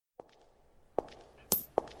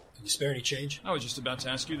Did you spare any change? I was just about to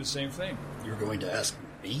ask you the same thing. You were going to ask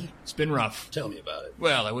me? It's been rough. Tell me about it.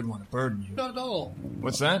 Well, I wouldn't want to burden you. Not at all.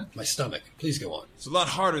 What's that? My stomach. Please go on. It's a lot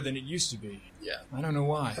harder than it used to be. Yeah. I don't know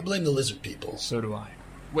why. I blame the lizard people. So do I.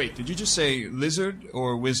 Wait, did you just say lizard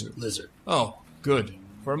or wizard? Lizard. Oh, good.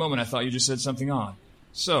 For a moment I thought you just said something odd.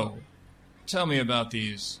 So, tell me about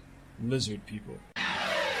these lizard people.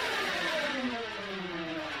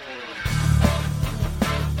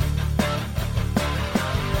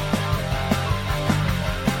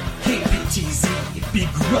 KPTZ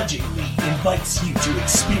begrudgingly invites you to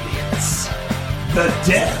experience the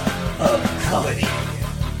death of comedy.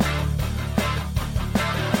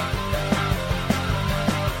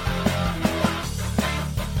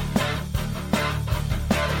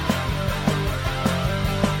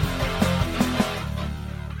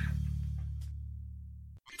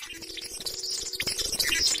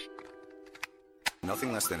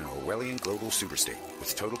 Nothing less than an Orwellian global superstate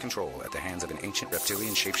with total control at the hands of an ancient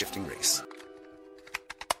reptilian shapeshifting race.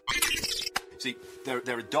 See, there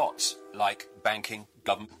are dots like banking,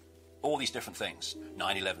 government, all these different things.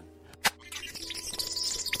 9/11.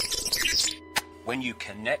 When you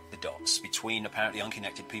connect the dots between apparently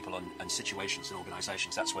unconnected people and situations and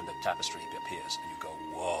organizations, that's when the tapestry appears and you go,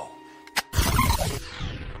 whoa.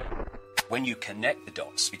 When you connect the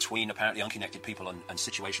dots between apparently unconnected people and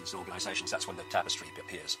situations and organizations, that's when the tapestry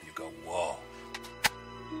appears and you go, whoa.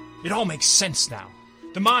 It all makes sense now.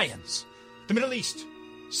 The Mayans, the Middle East,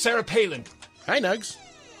 Sarah Palin. Hi, Nugs.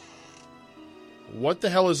 What the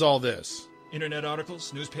hell is all this? Internet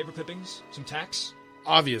articles, newspaper clippings, some tax.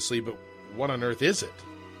 Obviously, but what on earth is it?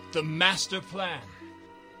 The master plan.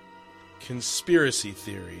 Conspiracy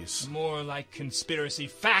theories. More like conspiracy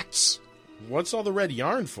facts. What's all the red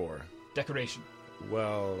yarn for? Decoration.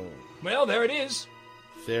 Well, there it is.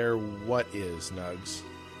 There what is, Nugs?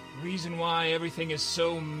 Reason why everything is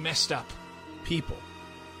so messed up. People.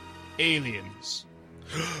 Aliens.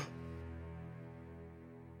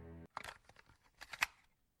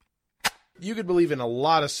 You could believe in a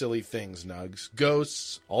lot of silly things, Nugs.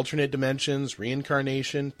 Ghosts, alternate dimensions,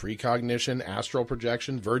 reincarnation, precognition, astral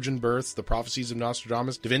projection, virgin births, the prophecies of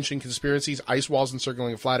Nostradamus, Da Vinci conspiracies, ice walls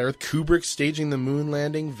encircling a flat earth, Kubrick staging the moon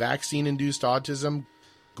landing, vaccine-induced autism,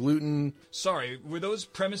 gluten... Sorry, were those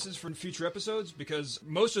premises for future episodes? Because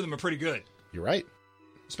most of them are pretty good. You're right.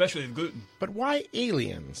 Especially the gluten. But why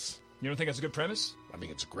aliens? You don't think that's a good premise? I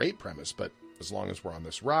think it's a great premise, but as long as we're on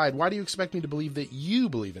this ride, why do you expect me to believe that you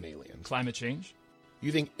believe in aliens? Climate change.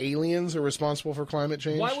 You think aliens are responsible for climate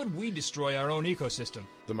change? Why would we destroy our own ecosystem?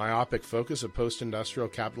 The myopic focus of post-industrial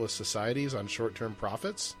capitalist societies on short-term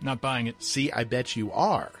profits? Not buying it. See, I bet you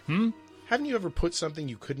are. Haven't you ever put something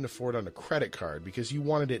you couldn't afford on a credit card because you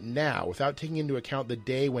wanted it now without taking into account the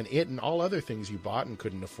day when it and all other things you bought and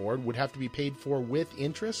couldn't afford would have to be paid for with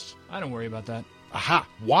interest? I don't worry about that. Aha!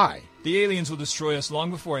 Why? The aliens will destroy us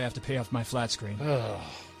long before I have to pay off my flat screen.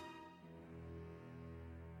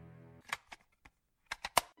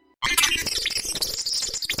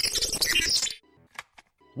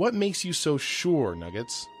 What makes you so sure,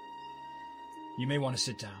 Nuggets? You may want to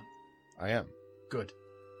sit down. I am. Good.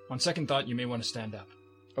 On second thought, you may want to stand up.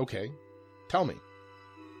 Okay. Tell me.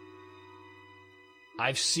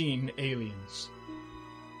 I've seen aliens.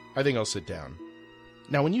 I think I'll sit down.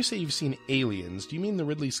 Now, when you say you've seen Aliens, do you mean the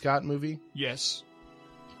Ridley Scott movie? Yes.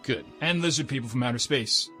 Good. And lizard people from outer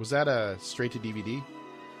space. Was that a straight-to-DVD?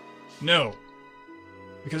 No.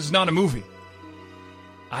 Because it's not a movie.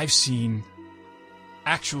 I've seen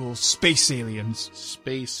actual space aliens.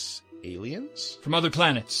 Space aliens? From other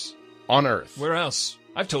planets. On Earth. Where else?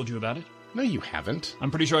 I've told you about it. No, you haven't.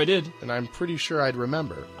 I'm pretty sure I did. And I'm pretty sure I'd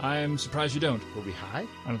remember. I'm surprised you don't. Were we high?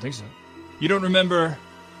 I don't think so. You don't remember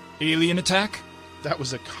Alien Attack? That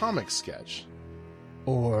was a comic sketch.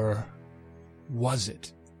 Or was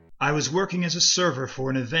it? I was working as a server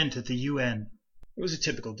for an event at the UN. It was a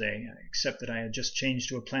typical day, except that I had just changed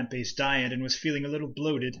to a plant-based diet and was feeling a little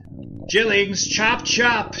bloated. "Jillings, chop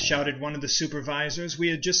chop!" shouted one of the supervisors. We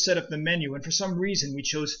had just set up the menu, and for some reason we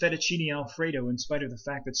chose fettuccine alfredo in spite of the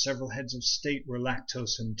fact that several heads of state were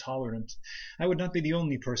lactose intolerant. I would not be the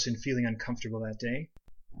only person feeling uncomfortable that day.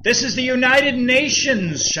 "This is the United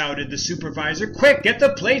Nations!" shouted the supervisor. "Quick, get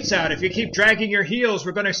the plates out! If you keep dragging your heels,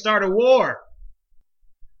 we're going to start a war!"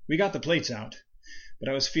 We got the plates out, but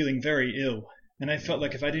I was feeling very ill, and I felt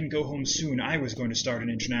like if I didn't go home soon, I was going to start an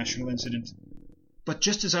international incident. But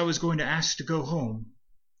just as I was going to ask to go home,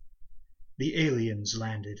 the aliens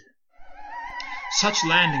landed. Such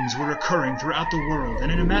landings were occurring throughout the world,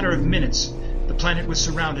 and in a matter of minutes, the planet was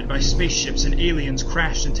surrounded by spaceships and aliens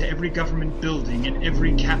crashed into every government building in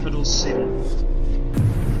every capital city.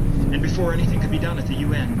 And before anything could be done at the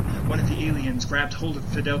UN, one of the aliens grabbed hold of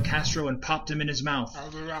Fidel Castro and popped him in his mouth.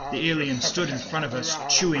 The alien stood in front of us,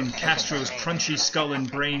 chewing Castro's crunchy skull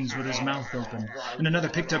and brains with his mouth open, and another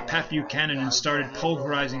picked up Pat Buchanan and started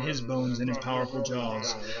pulverizing his bones in his powerful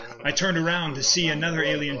jaws. I turned around to see another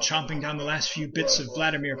alien chomping down the last few bits of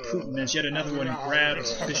Vladimir Putin as yet another one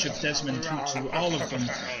grabbed Bishop Desmond Tutu, all of them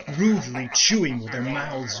rudely chewing with their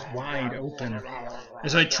mouths wide open.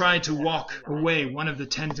 As I tried to walk away, one of the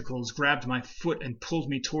tentacles grabbed my foot and pulled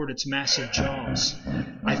me toward its massive jaws.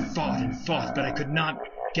 I fought and fought, but I could not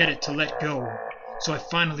get it to let go. So I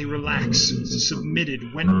finally relaxed,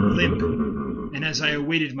 submitted, went limp, and as I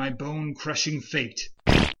awaited my bone-crushing fate...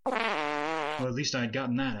 Well, at least I had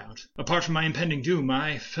gotten that out. Apart from my impending doom,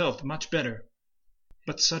 I felt much better.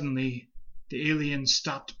 But suddenly, the alien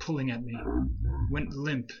stopped pulling at me, went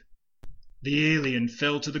limp. The alien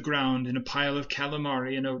fell to the ground in a pile of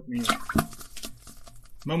calamari and oatmeal.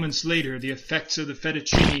 Moments later, the effects of the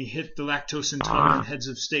fettuccine hit the lactose-intolerant heads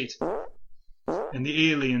of state, and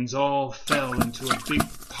the aliens all fell into a big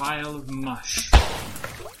pile of mush.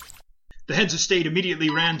 The heads of state immediately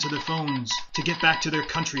ran to the phones to get back to their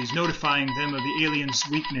countries, notifying them of the aliens'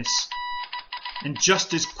 weakness. And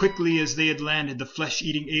just as quickly as they had landed, the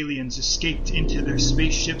flesh-eating aliens escaped into their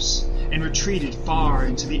spaceships and retreated far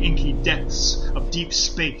into the inky depths of deep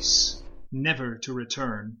space, never to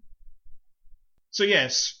return. So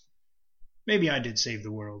yes, maybe I did save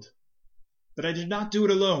the world. But I did not do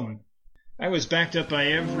it alone. I was backed up by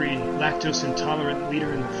every lactose-intolerant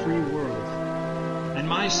leader in the free world. And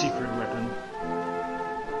my secret weapon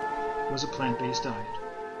was a plant-based diet.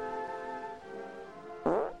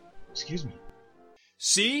 Excuse me.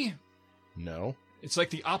 See? No. It's like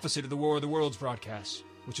the opposite of the War of the Worlds broadcast,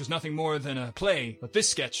 which was nothing more than a play, but this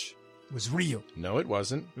sketch was real. No, it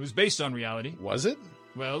wasn't. It was based on reality. Was it?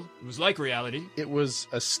 Well, it was like reality. It was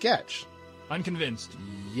a sketch. Unconvinced.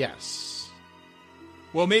 Yes.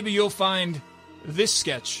 Well, maybe you'll find this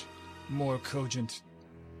sketch more cogent.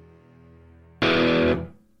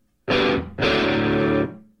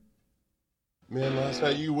 Man, last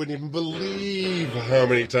night you wouldn't even believe how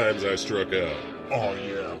many times I struck out. Oh,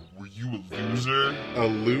 yeah. Were you a loser? A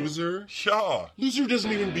loser? Yeah. Loser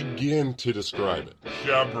doesn't even begin to describe it.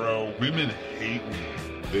 Yeah, bro. Women hate me.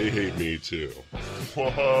 They hate me, too.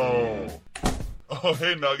 Whoa. Oh,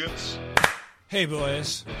 hey, Nuggets. Hey,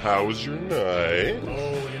 boys. How was your night?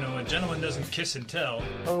 Oh, you know, a gentleman doesn't kiss and tell.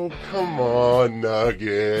 Oh, come on,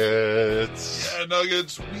 Nuggets. Yeah,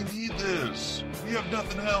 Nuggets, we need this. We have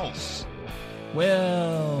nothing else.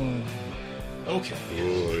 Well, okay.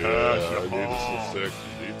 Oh, yeah, I need some sexy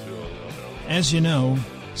detail. As you know,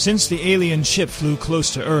 since the alien ship flew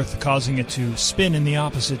close to Earth, causing it to spin in the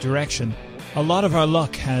opposite direction, a lot of our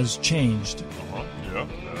luck has changed. Yeah,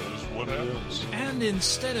 that is what happens. And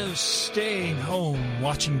instead of staying home,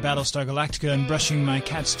 watching Battlestar Galactica and brushing my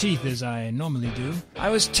cat's teeth as I normally do, I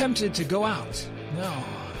was tempted to go out. No,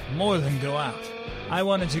 more than go out. I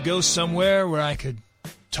wanted to go somewhere where I could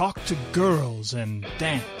talk to girls and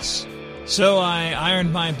dance. So I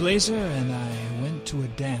ironed my blazer and I went to a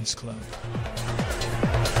dance club.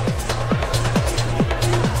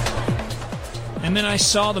 And then I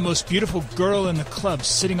saw the most beautiful girl in the club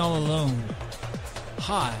sitting all alone.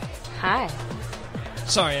 Hi. Hi.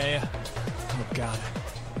 Sorry, oh God,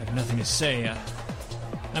 I have nothing to say.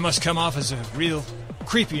 I must come off as a real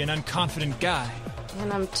creepy and unconfident guy.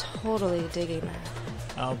 And I'm totally digging that.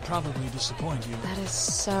 I'll probably disappoint you. That is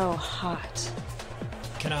so hot.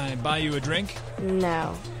 Can I buy you a drink?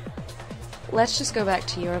 No. Let's just go back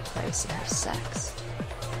to your place and have sex.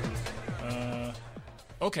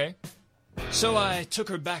 Okay. So I took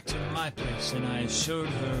her back to my place and I showed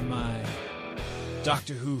her my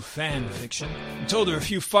Doctor Who fan fiction and told her a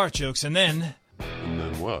few fart jokes and then... And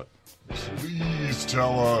then what? Please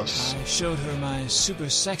tell us. I showed her my super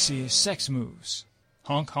sexy sex moves.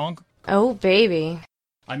 Honk, honk. Oh, baby.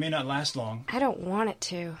 I may not last long. I don't want it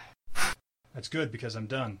to. That's good because I'm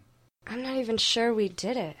done. I'm not even sure we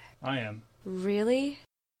did it. I am. Really?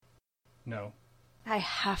 No. I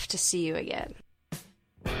have to see you again.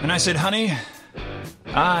 And I said, honey,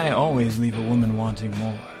 I always leave a woman wanting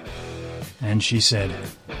more. And she said,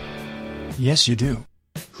 yes, you do.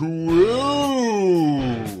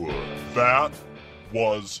 Whoa! That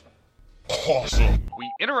was awesome.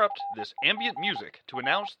 We interrupt this ambient music to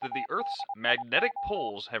announce that the Earth's magnetic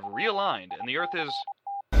poles have realigned and the Earth is...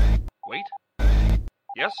 Wait.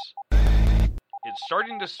 Yes? It's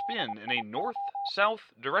starting to spin in a north-south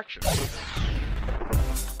direction.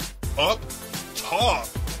 Up top.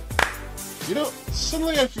 You know,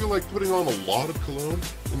 suddenly I feel like putting on a lot of cologne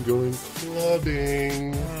and going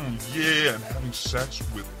clubbing. Yeah, and having sex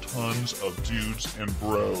with tons of dudes and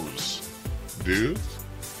bros. Dudes?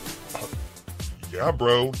 Yeah,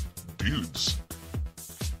 bro. Dudes.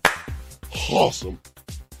 Awesome.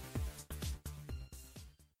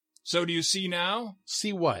 So do you see now?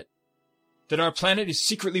 See what? That our planet is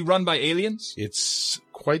secretly run by aliens? It's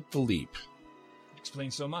quite the leap. It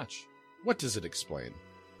explains so much. What does it explain?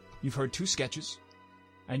 You've heard 2 sketches,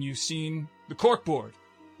 and you've seen the corkboard.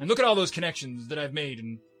 And look at all those connections that I've made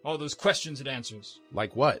and all those questions it answers.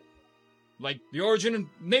 Like what? Like the origin of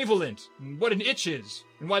navel lint, and what an itch is,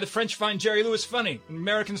 and why the French find Jerry Lewis funny, and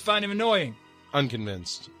Americans find him annoying.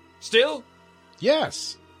 Unconvinced. Still?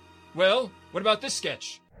 Yes. Well, what about this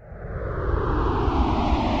sketch?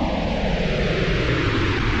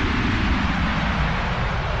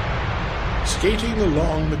 Skating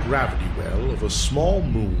along the gravity well of a small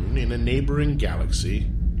moon in a neighboring galaxy,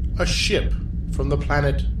 a ship from the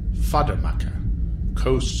planet Fadamaka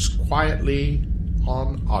coasts quietly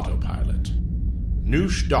on autopilot.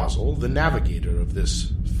 Noosh Dozzle, the navigator of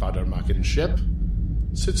this Fadamakan ship,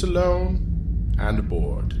 sits alone and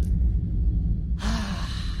bored.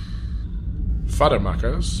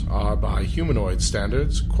 Fadamakas are, by humanoid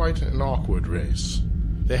standards, quite an awkward race.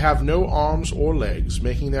 They have no arms or legs,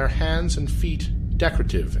 making their hands and feet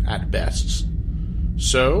decorative at best.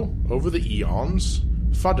 So, over the eons,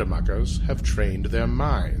 Fadamakas have trained their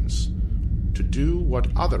minds to do what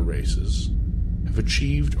other races have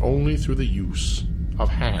achieved only through the use of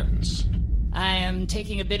hands. I am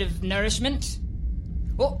taking a bit of nourishment.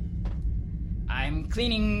 Oh, I'm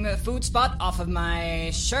cleaning a food spot off of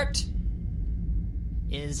my shirt.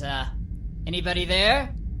 Is, anybody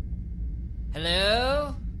there?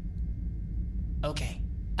 Hello? Okay.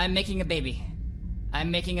 I'm making a baby.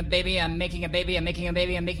 I'm making a baby, I'm making a baby, I'm making a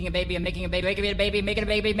baby, I'm making a baby, I'm making a baby, making a baby, making a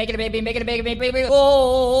baby, making a baby, making a baby, making a baby.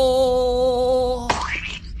 Oh!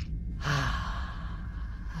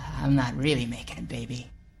 I'm not really making a baby.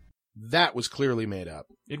 That was clearly made up.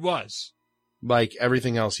 It was. Like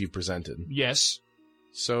everything else you've presented. Yes.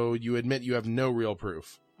 So you admit you have no real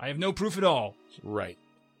proof. I have no proof at all. Right.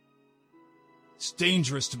 It's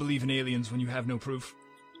dangerous to believe in aliens when you have no proof.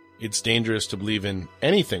 It's dangerous to believe in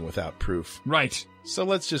anything without proof. Right. So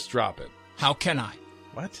let's just drop it. How can I?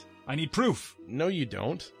 What? I need proof. No, you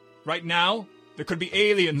don't. Right now, there could be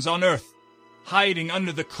aliens on Earth, hiding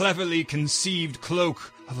under the cleverly conceived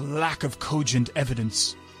cloak of lack of cogent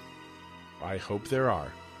evidence. I hope there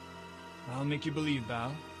are. I'll make you believe,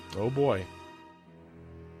 Bao. Oh boy.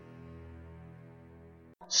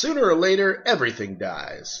 Sooner or later, everything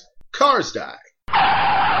dies. Cars die.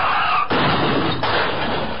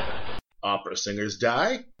 Opera singers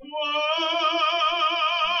die.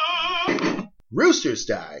 Roosters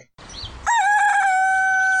die.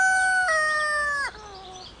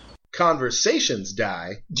 Conversations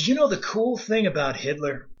die. Do you know the cool thing about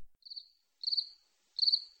Hitler?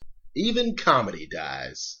 Even comedy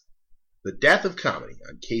dies. The death of comedy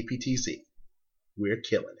on KPTC. We're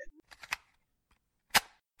killing it.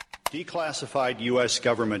 Declassified U.S.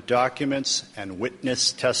 government documents and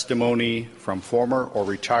witness testimony from former or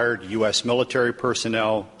retired U.S. military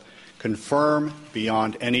personnel confirm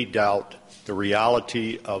beyond any doubt the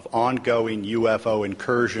reality of ongoing UFO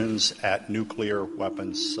incursions at nuclear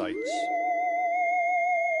weapons sites.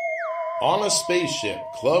 On a spaceship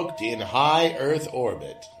cloaked in high Earth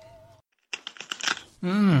orbit.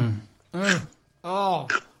 Oh,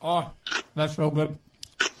 that's so good.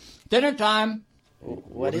 Dinner time.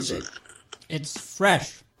 What is it? It's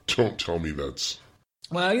fresh. Don't tell me that's...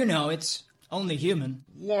 Well, you know, it's only human.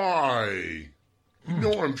 Why? You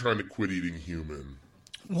know I'm trying to quit eating human.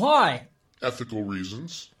 Why? Ethical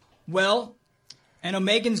reasons. Well, an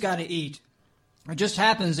Omegan's got to eat. It just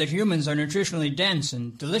happens that humans are nutritionally dense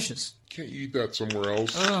and delicious. Can't you eat that somewhere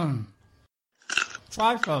else?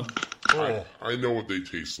 Try some. Oh, I know what they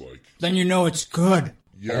taste like. Then you know it's good.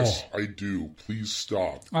 Yes, I do. Please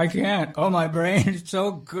stop. I can't. Oh, my brain. It's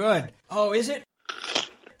so good. Oh, is it?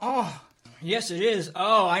 Oh, yes, it is.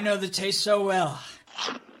 Oh, I know the taste so well.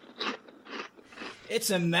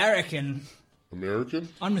 It's American. American?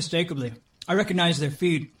 Unmistakably. I recognize their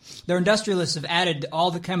feed. Their industrialists have added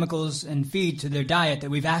all the chemicals and feed to their diet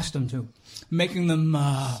that we've asked them to, making them,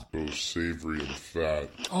 so savory and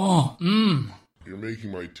fat. You're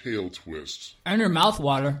making my tail twist. And your mouth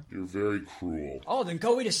water. You're very cruel. Oh, then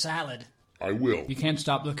go eat a salad. I will. You can't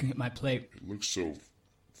stop looking at my plate. It looks so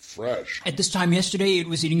fresh. At this time yesterday, it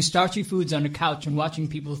was eating starchy foods on the couch and watching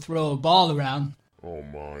people throw a ball around. Oh,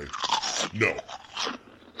 my. No.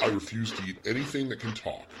 I refuse to eat anything that can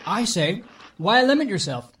talk. I say, why limit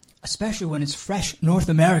yourself? Especially when it's fresh North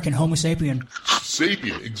American Homo sapien.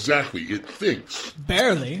 Sapien, exactly. It thinks.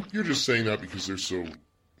 Barely. You're just saying that because they're so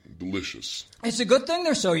delicious. It's a good thing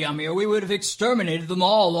they're so yummy, or we would have exterminated them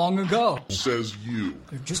all long ago. Says you.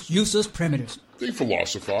 They're just useless primitives. They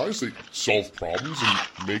philosophize, they solve problems,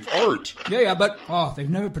 and make art. Yeah, but they've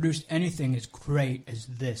never produced anything as great as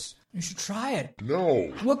this. You should try it.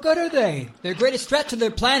 No. What good are they? Their greatest threat to their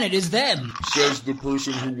planet is them. Says the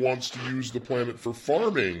person who wants to use the planet for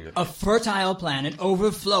farming. A fertile planet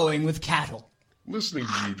overflowing with cattle. Listening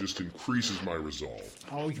to you just increases my resolve.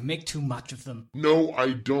 Oh, you make too much of them. No,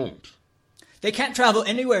 I don't. They can't travel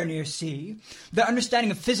anywhere near sea. Their understanding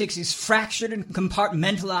of physics is fractured and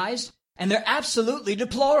compartmentalized, and they're absolutely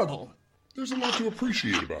deplorable. There's a lot to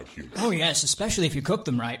appreciate about humans. Oh, yes, especially if you cook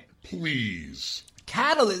them right. Please.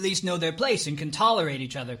 Cattle at least know their place and can tolerate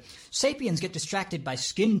each other. Sapiens get distracted by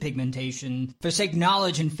skin pigmentation, forsake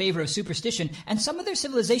knowledge in favor of superstition, and some of their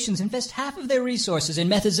civilizations invest half of their resources in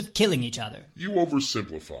methods of killing each other. You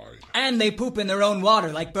oversimplify. And they poop in their own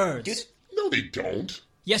water like birds. No, they don't.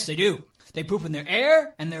 Yes, they do. They poop in their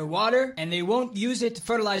air and their water, and they won't use it to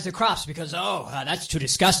fertilize their crops because, that's too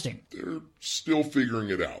disgusting. They're still figuring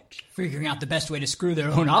it out. Figuring out the best way to screw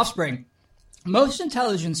their own offspring. Most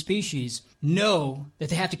intelligent species know that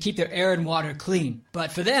they have to keep their air and water clean,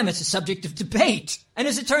 but for them it's a subject of debate. And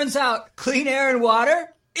as it turns out, clean air and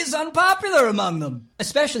water is unpopular among them,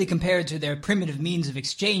 especially compared to their primitive means of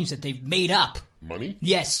exchange that they've made up. Money?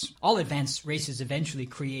 Yes. All advanced races eventually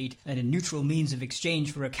create a neutral means of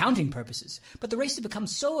exchange for accounting purposes, but the races become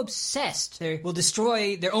so obsessed they will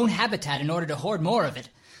destroy their own habitat in order to hoard more of it.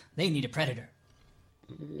 They need a predator.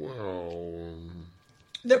 Well...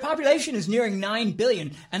 Their population is nearing 9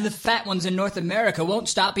 billion, and the fat ones in North America won't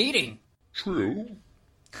stop eating. True.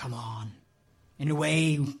 Come on. In a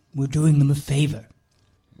way, we're doing them a favor.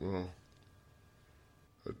 Well,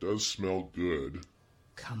 that does smell good.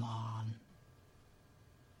 Come on.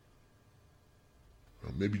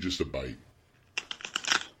 Well, maybe just a bite.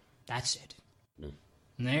 That's it.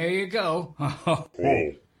 There you go. Oh,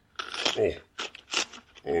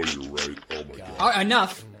 you're right. Oh, my God.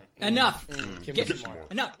 Enough. Enough.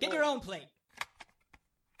 Enough. Get your own plate.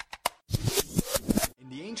 In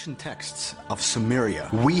the ancient texts of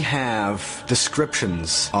Sumeria, we have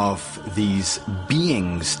descriptions of these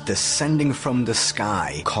beings descending from the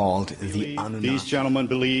sky called the Anunnaki. These gentlemen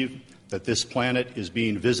believe that this planet is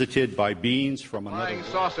being visited by beings from another Flying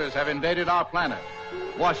saucers have invaded our planet.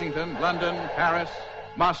 Washington, London, Paris,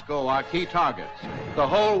 Moscow are key targets. The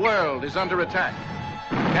whole world is under attack.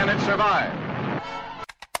 Can it survive?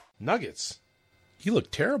 Nuggets, you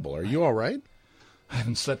look terrible. Are you all right? I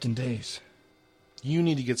haven't slept in days. You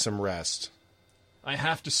need to get some rest. I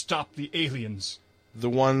have to stop the aliens. The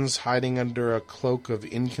ones hiding under a cloak of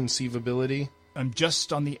inconceivability? I'm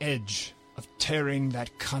just on the edge of tearing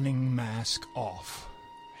that cunning mask off.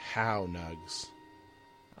 How, Nugs?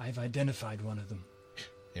 I've identified one of them.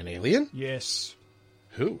 An alien? Yes.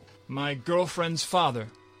 Who? My girlfriend's father.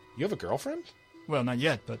 You have a girlfriend? Well, not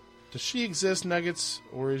yet, but... Does she exist, Nuggets,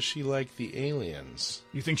 or is she like the aliens?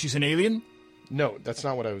 You think she's an alien? No, that's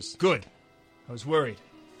not what I was... Good. I was worried.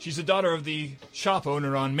 She's the daughter of the shop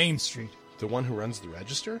owner on Main Street. The one who runs the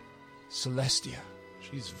register? Celestia.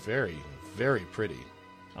 She's very, very pretty.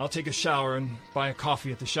 I'll take a shower and buy a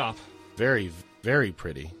coffee at the shop. Very, very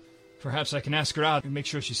pretty. Perhaps I can ask her out and make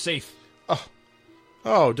sure she's safe.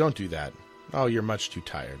 Oh, don't do that. Oh, you're much too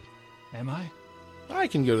tired. Am I? I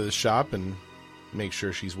can go to the shop and make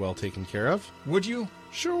sure she's well taken care of. Would you?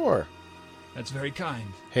 Sure. That's very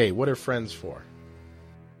kind. Hey, what are friends for?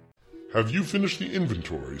 Have you finished the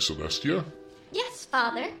inventory, Celestia? Yes,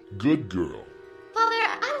 Father. Good girl. Father,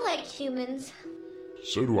 I like humans.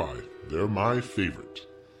 So do I. They're my favorite.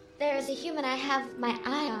 There's a human I have my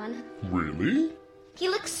eye on. Really? He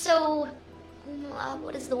looks so...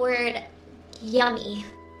 what is the word? Yummy.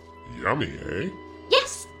 Yummy, eh?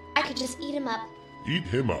 Yes, I could just eat him up. Eat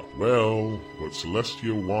him up. Well, what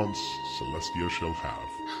Celestia wants, Celestia shall have.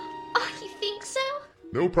 Oh, you think so?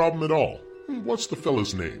 No problem at all. What's the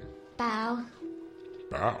fella's name? Bow.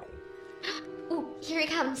 Bow. Ooh, here he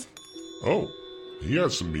comes. Oh, he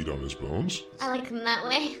has some meat on his bones. I like him that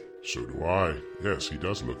way. So do I. Yes, he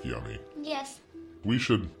does look yummy. Yes. We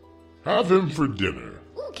should have him for dinner.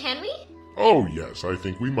 Ooh, can we? Oh, yes, I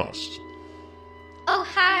think we must. Oh,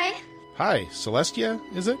 hi. Hi, Celestia,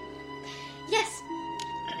 is it? Yes.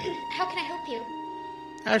 How can I help you?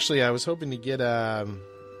 Actually, I was hoping to get a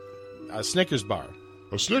Snickers bar.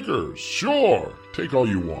 A Snickers? Sure. Take all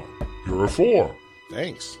you want. Here are 4.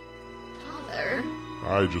 Thanks. Father.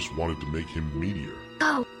 I just wanted to make him meatier.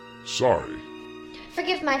 Oh. Sorry.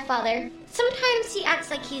 Forgive my father. Sometimes he acts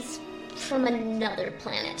like he's from another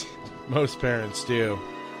planet. Most parents do.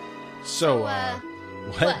 So,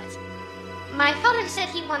 what? My father said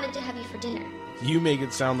he wanted to have you for dinner. You make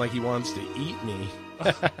it sound like he wants to eat me.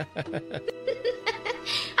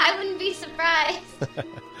 I wouldn't be surprised.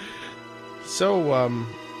 So,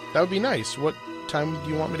 that would be nice. What time do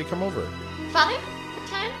you want me to come over? Father, what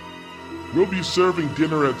time? We'll be serving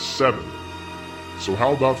dinner at 7. So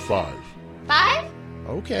how about 5? 5?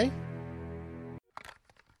 Okay.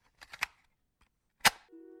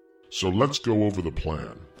 So let's go over the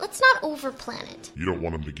plan. Let's not overplan it. You don't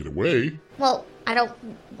want him to get away. Well, I don't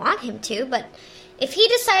want him to, but if he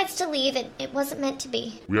decides to leave, it wasn't meant to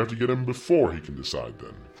be. We have to get him before he can decide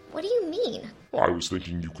then. What do you mean? I was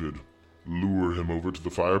thinking you could lure him over to the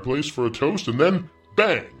fireplace for a toast and then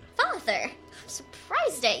bang! Father, I'm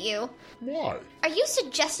surprised at you. Why? Are you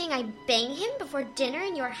suggesting I bang him before dinner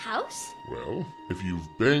in your house? Well, if you've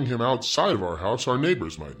banged him outside of our house, our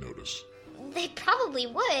neighbors might notice. They probably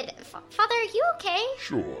would. Father, are you okay?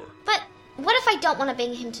 Sure. But what if I don't want to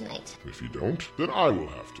bang him tonight? If you don't, then I will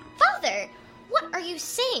have to. Father, what are you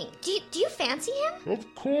saying? Do you fancy him?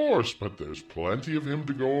 Of course, but there's plenty of him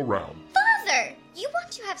to go around. Father, you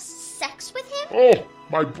want to have sex with him? Oh,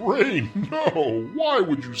 my brain! No! Why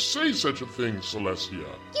would you say such a thing,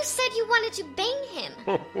 Celestia? You said you wanted to bang him.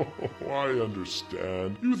 Oh, I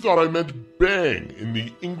understand. You thought I meant bang in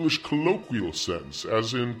the English colloquial sense,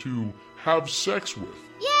 as in to have sex with.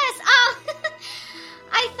 Yes,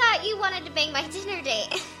 I thought you wanted to bang my dinner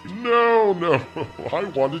date. No, I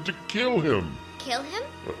wanted to kill him. Kill him?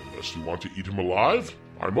 Unless you want to eat him alive.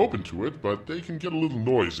 I'm open to it, but they can get a little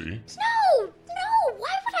noisy. No,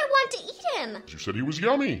 why would I want to eat him? You said he was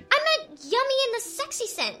yummy. I meant yummy in the sexy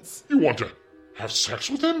sense. You want to have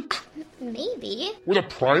sex with him? Maybe. With a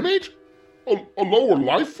primate? A lower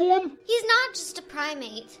life form? He's not just a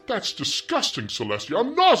primate. That's disgusting, Celestia.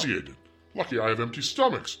 I'm nauseated. Lucky I have empty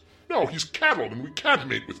stomachs. No, he's cattle, and we can't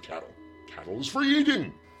mate with cattle. Cattle is for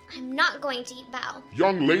eating. I'm not going to eat Bao.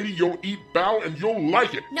 Young lady, you'll eat Bao, and you'll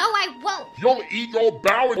like it. No, I won't. You'll eat your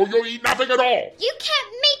Bao, or you'll eat nothing at all. You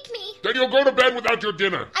can't make me. Then you'll go to bed without your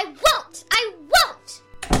dinner. I won't.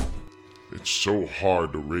 It's so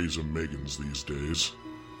hard to raise a Megans these days.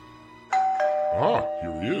 Ah,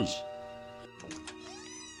 here he is.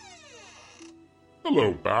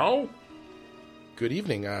 Hello, Bao. Good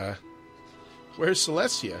evening, where's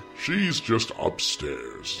Celestia? She's just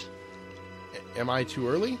upstairs. Am I too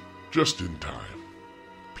early? Just in time.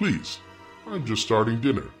 Please, I'm just starting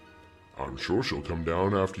dinner. I'm sure she'll come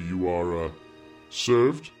down after you are,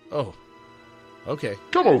 served. Oh, okay.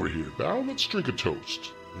 Come over here, Bao. Let's drink a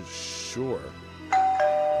toast. Sure.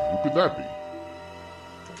 Who could that be?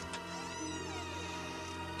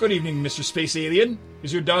 Good evening, Mr. Space Alien.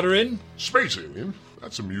 Is your daughter in? Space Alien?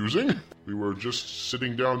 That's amusing. We were just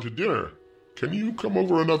sitting down to dinner. Can you come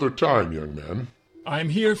over another time, young man? I'm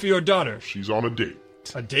here for your daughter. She's on a date.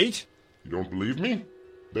 A date? You don't believe me?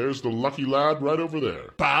 There's the lucky lad right over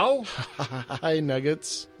there. Bao? Hi,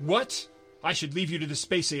 Nuggets. What? I should leave you to the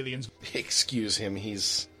space aliens. Excuse him,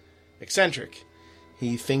 he's eccentric.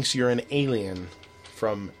 He thinks you're an alien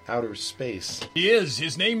from outer space. He is.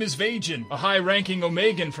 His name is Vajin, a high-ranking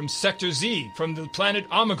Omegan from Sector Z, from the planet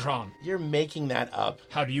Omicron. You're making that up.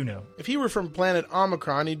 How do you know? If he were from planet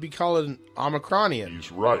Omicron, he'd be called an Omicronian.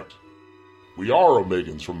 He's right. We are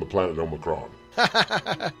Omegans from the planet Omicron.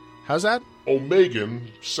 How's that? Omegan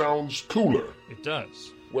sounds cooler. It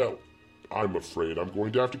does. Well, I'm afraid I'm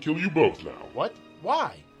going to have to kill you both now. What?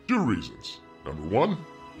 Why? 2 reasons. Number 1,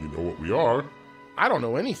 you know what we are. I don't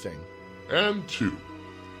know anything. And 2,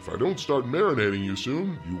 if I don't start marinating you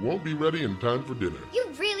soon, you won't be ready in time for dinner. You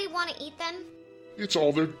really want to eat them? It's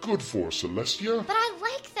all they're good for, Celestia. But I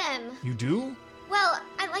like them. You do? Well,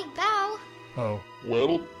 I like Bao. Oh.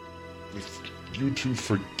 Well, if you two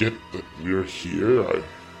forget that we're here, I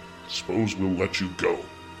suppose we'll let you go.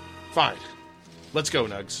 Fine. Let's go,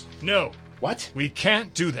 Nugs. No. What? We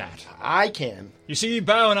can't do that. I can. You see,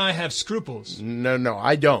 Bao and I have scruples. No,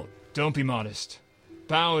 I don't. Don't be modest.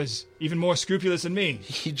 Bao is even more scrupulous than me.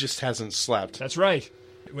 He just hasn't slept. That's right.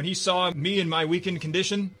 When he saw me in my weakened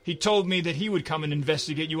condition, he told me that he would come and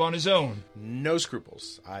investigate you on his own. No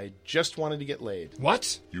scruples. I just wanted to get laid.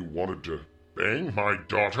 What? You wanted to bang my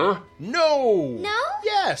daughter? No! No?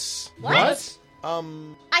 Yes. What?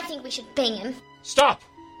 I think we should bang him. Stop!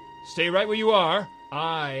 Stay right where you are.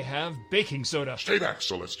 I have baking soda. Stay back,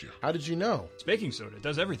 Celestia. How did you know? It's baking soda. It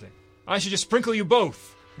does everything. I should just sprinkle you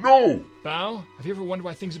both. No! Bao, have you ever wondered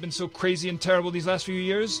why things have been so crazy and terrible these last few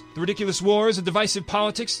years? The ridiculous wars, the divisive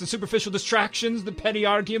politics, the superficial distractions, the petty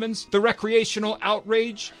arguments, the recreational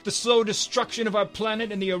outrage, the slow destruction of our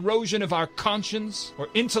planet and the erosion of our conscience or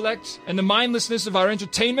intellect, and the mindlessness of our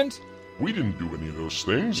entertainment? We didn't do any of those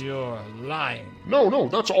things. You're lying. No,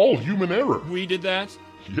 that's all human error. We did that?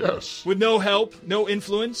 Yes. With no help, no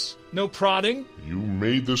influence, no prodding? You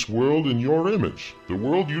made this world in your image. The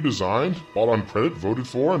world you designed, bought on credit, voted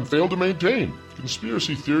for, and failed to maintain.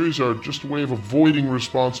 Conspiracy theories are just a way of avoiding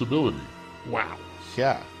responsibility. Wow.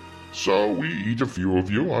 Yeah. So we eat a few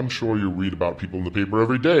of you. I'm sure you read about people in the paper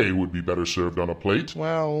every day who would be better served on a plate.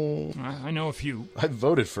 Well, I know a few. I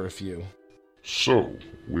voted for a few. So,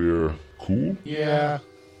 we're cool? Yeah.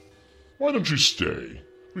 Why don't you stay?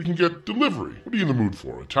 We can get delivery. What are you in the mood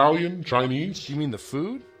for? Italian? Chinese? You mean the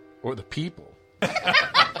food? Or the people?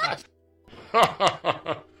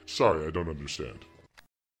 Sorry, I don't understand.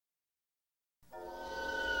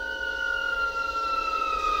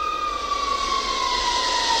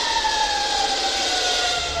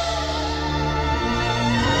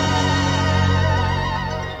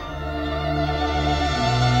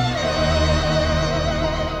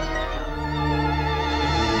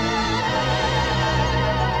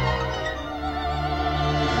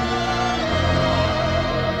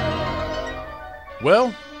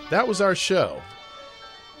 Well, that was our show.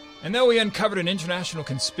 And though we uncovered an international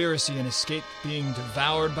conspiracy and escaped being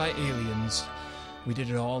devoured by aliens, we did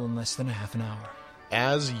it all in less than a half an hour.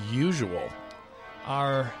 As usual.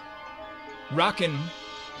 Our rockin'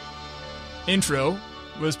 intro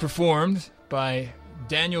was performed by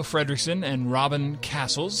Daniel Fredrickson and Robin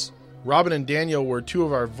Castles. Robin and Daniel were two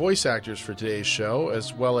of our voice actors for today's show,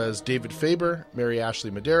 as well as David Faber, Mary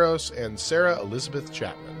Ashley Medeiros, and Sarah Elizabeth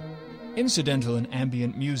Chapman. Incidental and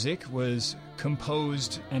ambient music was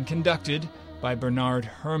composed and conducted by Bernard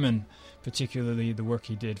Herrmann, particularly the work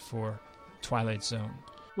he did for Twilight Zone.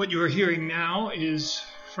 What you are hearing now is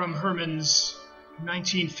from Herrmann's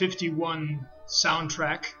 1951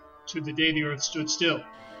 soundtrack to The Day the Earth Stood Still.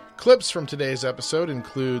 Clips from today's episode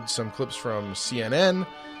include some clips from CNN,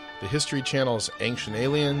 the History Channel's Ancient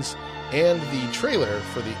Aliens, and the trailer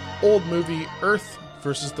for the old movie Earth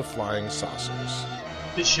vs. the Flying Saucers.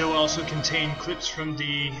 This show also contained clips from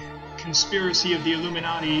the Conspiracy of the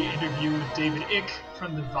Illuminati interview with David Icke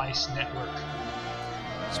from the Vice Network.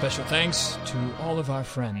 Special thanks to all of our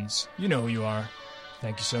friends. You know who you are.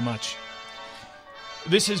 Thank you so much.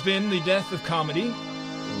 This has been The Death of Comedy.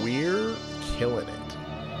 We're killing it.